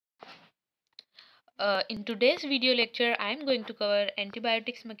In today's video lecture, I am going to cover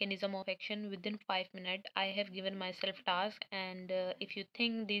antibiotics mechanism of action within 5 minutes. I have given myself task, and if you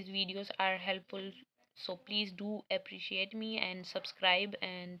think these videos are helpful, so please do appreciate me and subscribe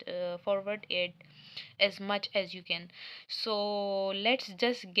and forward it as much as you can. So let's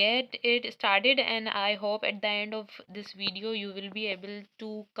just get it started, and I hope at the end of this video you will be able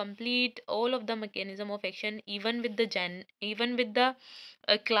to complete all of the mechanism of action, even with the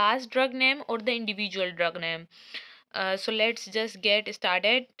class drug name or the individual drug name. So let's just get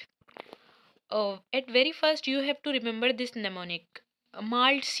started. At very first, you have to remember this mnemonic.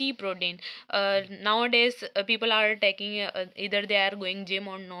 MALT C protein. Nowadays, people are taking either they are going gym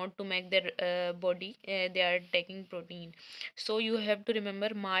or not to make their body. They are taking protein. So you have to remember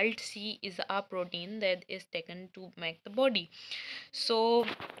MALT C is a protein that is taken to make the body. So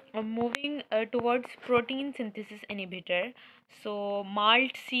moving towards protein synthesis inhibitor. So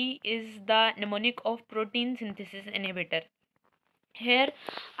MALT C is the mnemonic of protein synthesis inhibitor. Here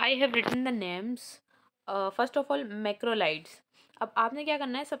I have written the names. First of all, macrolides. अब आपने क्या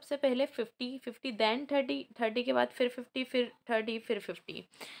करना है, सबसे पहले 50 then 30 के बाद फिर 50 फिर 30 फिर 50.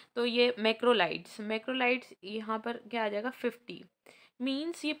 तो ये मैक्रोलाइड्स यहाँ पर क्या आ जाएगा 50.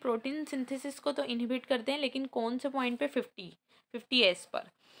 मीन्स ये प्रोटीन सिंथेसिस को तो इनहिबिट करते हैं, लेकिन कौन से पॉइंट पे 50s पर.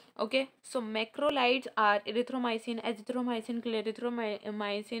 Okay, so macrolides are erythromycin, azithromycin,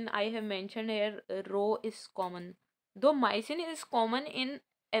 clarithromycin. I have mention here row is common. Though mycin is common in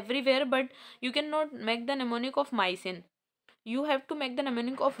everywhere, but you cannot make the mnemonic of mycin. You have to make the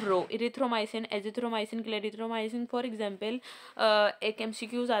mnemonic of rho. Erythromycin, azithromycin, clarithromycin. For example, एक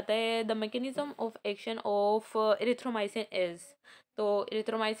MCQs आता है, the mechanism of action of erythromycin is. तो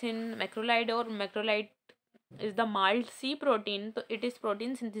erythromycin macrolide, और macrolide is the MALT C protein. तो it is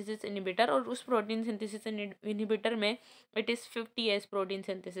protein synthesis inhibitor, और उस protein synthesis inhibitor में it is 50S protein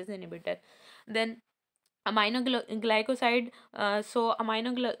synthesis inhibitor. Then aminoglycoside. So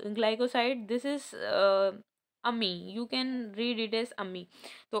aminoglycoside, this is ami. You can read it as ami.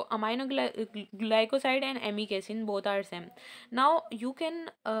 So aminoglycoside and amikacin both are same. Now you can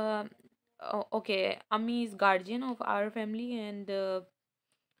okay, ami is guardian of our family, and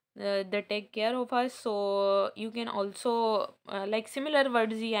they take care of us. So you can also like similar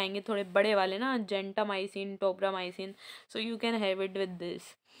words ही आएंगे थोड़े बड़े वाले ना, gentamicin, tobramycin. So you can have it with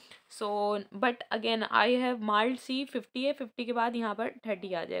this. So but again I have MALT C 50 है, 50 के बाद यहाँ पर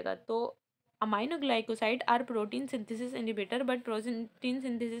 30 आ जाएगा. तो aminoglycoside are protein synthesis inhibitor, but protein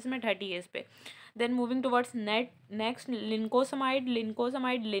synthesis में 30 है इस पे. Then moving towards next lincosamide,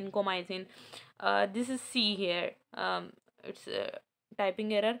 lincomycin. This is C here. It's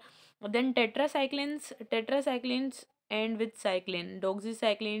typing error. Then tetracyclines end with cyclin.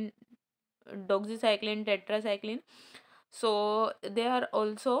 Doxycycline, tetracycline. So they are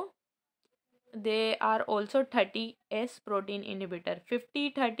also 30S protein inhibitor. 50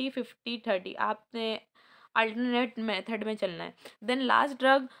 30 50 30 आपने alternate method में चलना है. Then last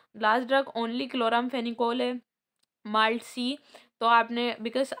drug only chloramphenicol है, MALT C. तो आपने,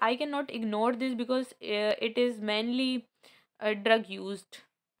 because I can not ignore this because it is mainly drug used.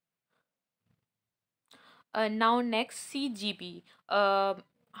 Now next CGP.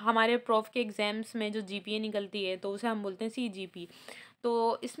 हमारे prof के exams में जो GPA निकलती है तो उसे हम बोलते हैं CGP.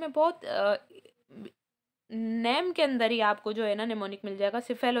 तो इसमें बहुत नेम के अंदर ही आपको जो है ना निमोनिक मिल जाएगा.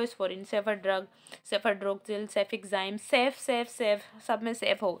 सिफेलोस्पोरिन, सेफाड्रग, सेफाड्रोक्सिल, सेफिक्साइम, सेफ सब में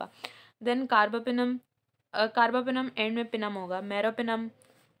सेफ होगा. देन कार्बापेनम एंड में पिनम होगा, मेरोपिनम.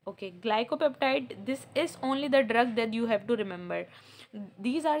 Okay, glycopeptide, this is only the drug that you have to remember.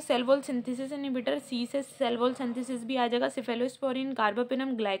 These are cell wall synthesis inhibitor. सी से सेल वॉल सिंथेसिस भी आ जाएगा. सिफेलोस्पोरिन,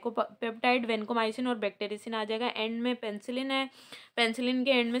 कार्बापेनम, ग्लाइकोपेप्टाइड, वेनकोमाइसिन और बैक्टेरिसिन आ जाएगा. एंड में पेंसिलिन है, पेंसिलिन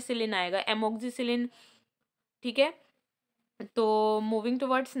के एंड में सिलिन आएगा, एमोक्सिसिलिन. ठीक है, तो moving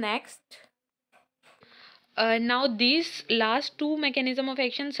towards next. Now these last two mechanism of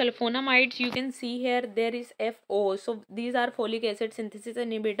action, sulfonamides, you can see here there is FO. So these are folic acid synthesis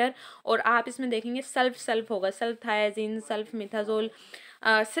inhibitor. और आप इसमें देखेंगे सल्फ होगा, सल्फथायाजिन, सल्फमिथाजोल.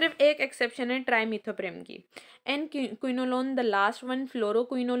 सिर्फ एक एक्सेप्शन है ट्राइमिथोप्रेम की. And quinolone the last one,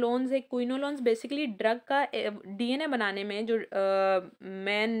 fluoroquinolones है. क्विनोलोन्स बेसिकली ड्रग का DNA बनाने में जो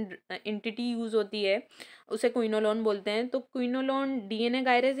मेन एंटिटी यूज होती है उसे क्विनोलोन बोलते हैं. तो क्विनोलोन DNA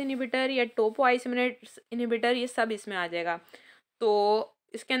गायरेज इनहिबिटर या टोपोआइसोमेरेज इनहिबिटर, ये सब इसमें आ जाएगा. तो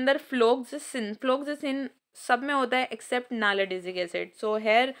इसके अंदर फ्लोक्सिसिन सब में होता है accept नालेडिजिक acid. So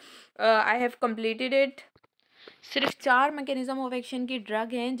here I have completed it. सिर्फ 4 मैकेनिज्म ऑफ एक्शन की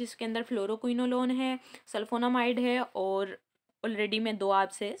ड्रग हैं जिसके अंदर फ्लोरोक्विनोलोन है, सल्फोनामाइड है, और ऑलरेडी मैं 2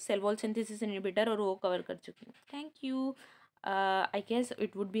 आपसे सेल वॉल सिंथेसिस इनहिबिटर और वो कवर कर चुकी हूँ. Thank you. I guess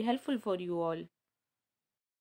it would be helpful for you all.